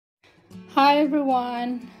Hi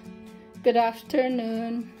everyone, good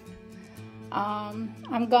afternoon.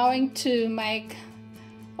 I'm going to make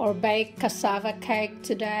or bake cassava cake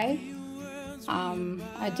today.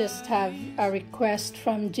 I just have a request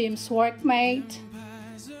from Jim's workmate,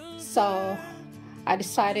 so I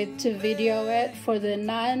decided to video it for the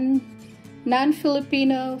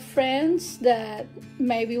non-Filipino friends that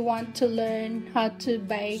maybe want to learn how to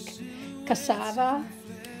bake cassava.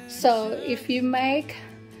 So if you make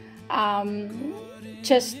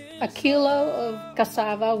just a kilo of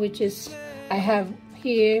cassava, which is I have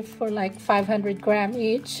here for like 500 grams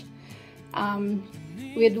each.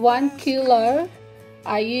 With 1 kilo,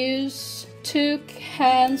 I use 2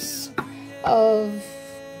 cans of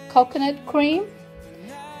coconut cream,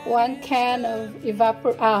 1 can of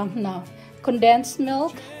condensed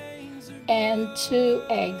milk, and 2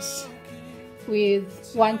 eggs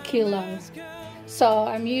with 1 kilo. So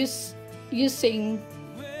I'm using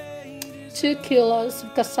 2 kilos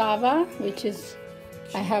of cassava, which is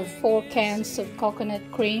I have 4 cans of coconut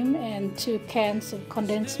cream and 2 cans of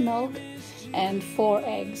condensed milk and 4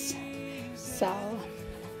 eggs. So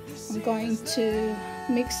I'm going to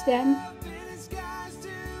mix them.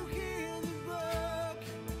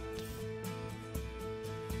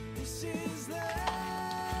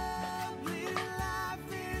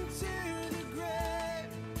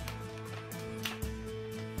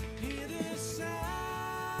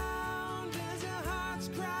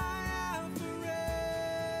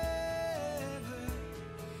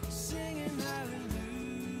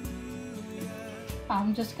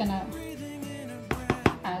 I'm just gonna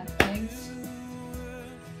add eggs.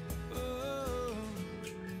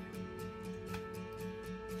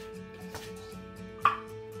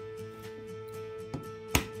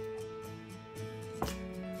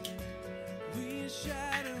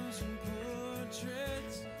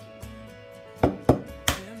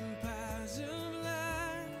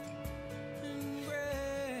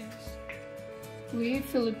 We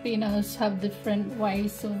Filipinos have different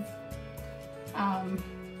ways of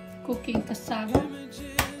cooking cassava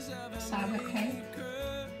cake.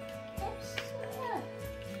 Oops.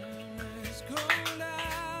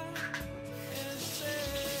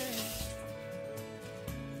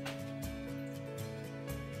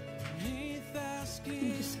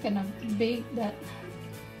 I'm just gonna bake that.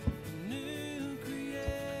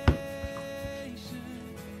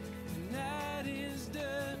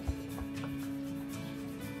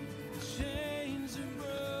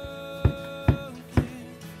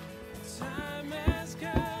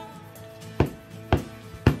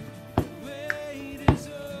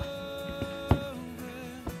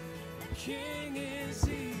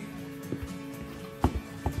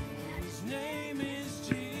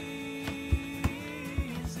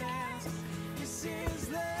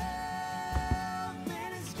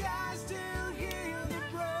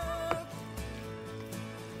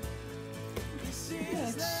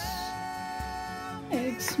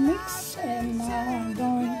 Eggs mix, and now I'm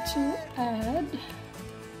going to add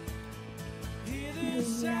the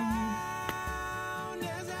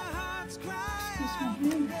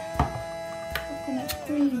coconut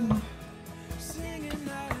cream.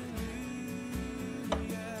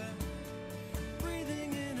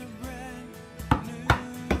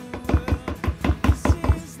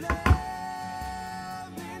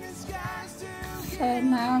 So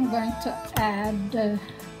now I'm going to add the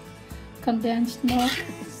condensed milk.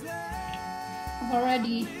 I've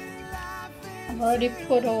already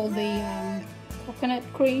put all the coconut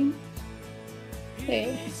cream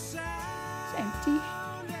there. It's empty.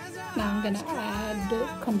 Now I'm gonna add the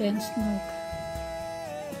condensed milk.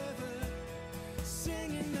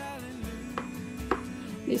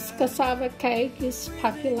 This cassava cake is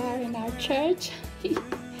popular in our church.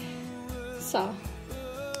 So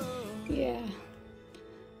yeah,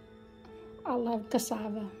 I love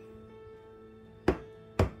cassava.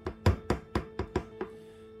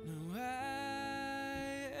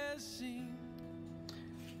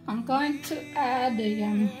 I'm going to add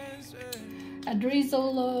a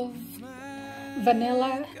drizzle of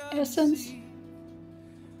vanilla essence.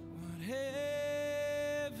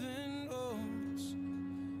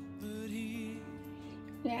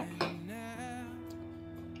 Yeah.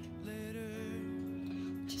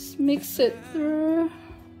 Just mix it through.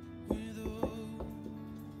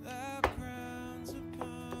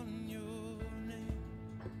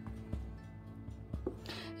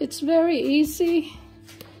 It's very easy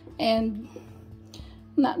and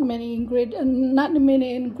not many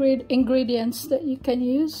ingredients that you can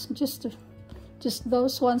use. Just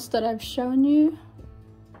those ones that I've shown you.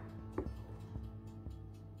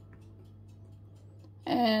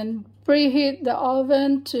 and preheat the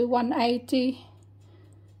oven to 180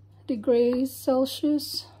 degrees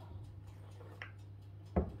Celsius.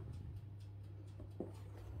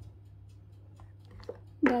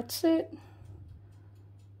 That's it.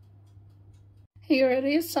 Here it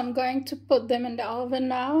is. I'm going to put them in the oven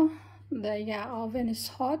now. The oven is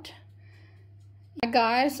hot.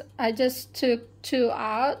 Guys, I just took 2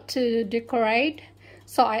 out to decorate.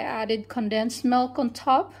 So I added condensed milk on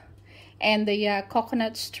top and the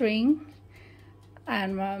coconut string.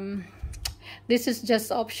 And this is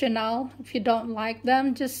just optional. If you don't like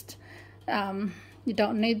them, just you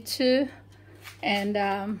don't need to. And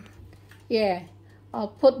yeah,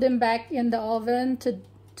 I'll put them back in the oven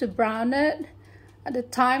to brown it. The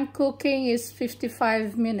time cooking is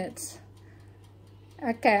 55 minutes.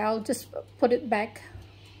 Okay, I'll just put it back.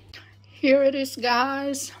 Here it is,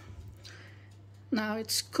 guys. Now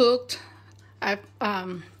it's cooked. I've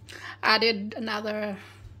added another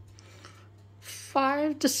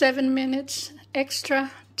 5 to 7 minutes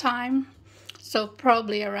extra time. So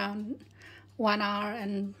probably around 1 hour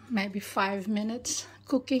and maybe 5 minutes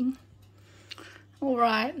cooking.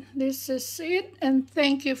 Alright, this is it, and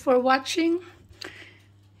thank you for watching.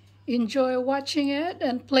 Enjoy watching it,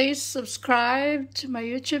 and please subscribe to my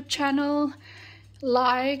YouTube channel,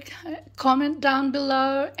 like, comment down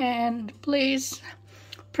below, and please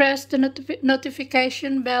press the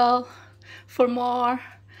notification bell for more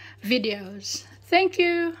videos. Thank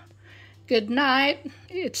you. Good night.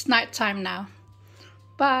 It's nighttime now.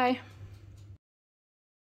 Bye.